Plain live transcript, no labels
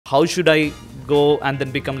how should I go and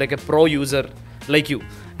then become like a pro user like you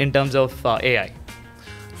in terms of AI?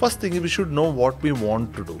 First thing is we should know what we want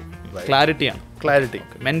to do. Right? Clarity. Clarity.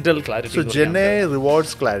 Okay. Mental clarity. So Gen AI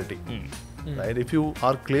rewards clarity. Right? If you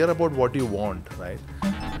are clear about what you want, right,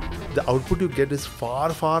 the output you get is far,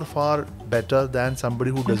 far, far better than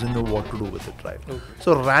somebody who doesn't know what to do with it, right? Okay.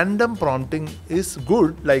 So random prompting is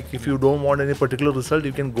good. Like if you don't want any particular result,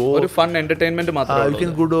 you can go. Or fun entertainment. You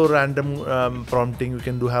can go to random prompting. You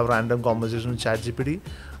can have random conversation with ChatGPT.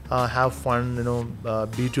 Have fun,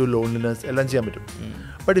 beat your loneliness.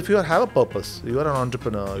 But if you have a purpose, you are an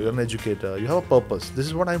entrepreneur, you are an educator, you have a purpose. This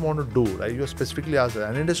is what I want to do, right? You are specifically asked,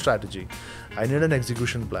 I need a strategy, I need an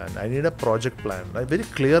execution plan, I need a project plan, right? Very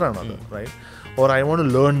clear another, right? Or I want to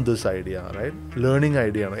learn this idea, right? Learning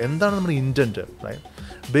idea. Endana nammal intent, right?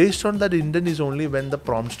 Based on that intent is only when the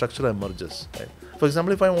prompt structure emerges, right? For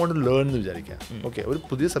example, if I want to learn, okay, ഒരു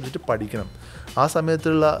പുതിയ subject പഠിക്കണം, ആ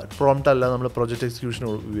സമയത്തുള്ള prompt അല്ല നമ്മൾ project execution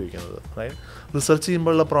ഉപയോഗിക്കുന്നത്, right? Research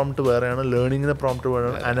ചെയ്യുമ്പോഴുള്ള prompt വേറെയാണ്, ലേണിങ്ങിന് പ്രോംപ്റ്റ്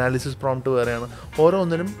വേറെയാണ്, അനാലിസിസ് പ്രോംപ്റ്റ് വേറെയാണ്,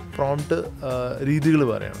 ഓരോന്നിനും പ്രോംപ്റ്റ് രീതികൾ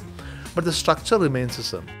വേറെയാണ്. But the structure remains the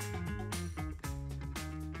same.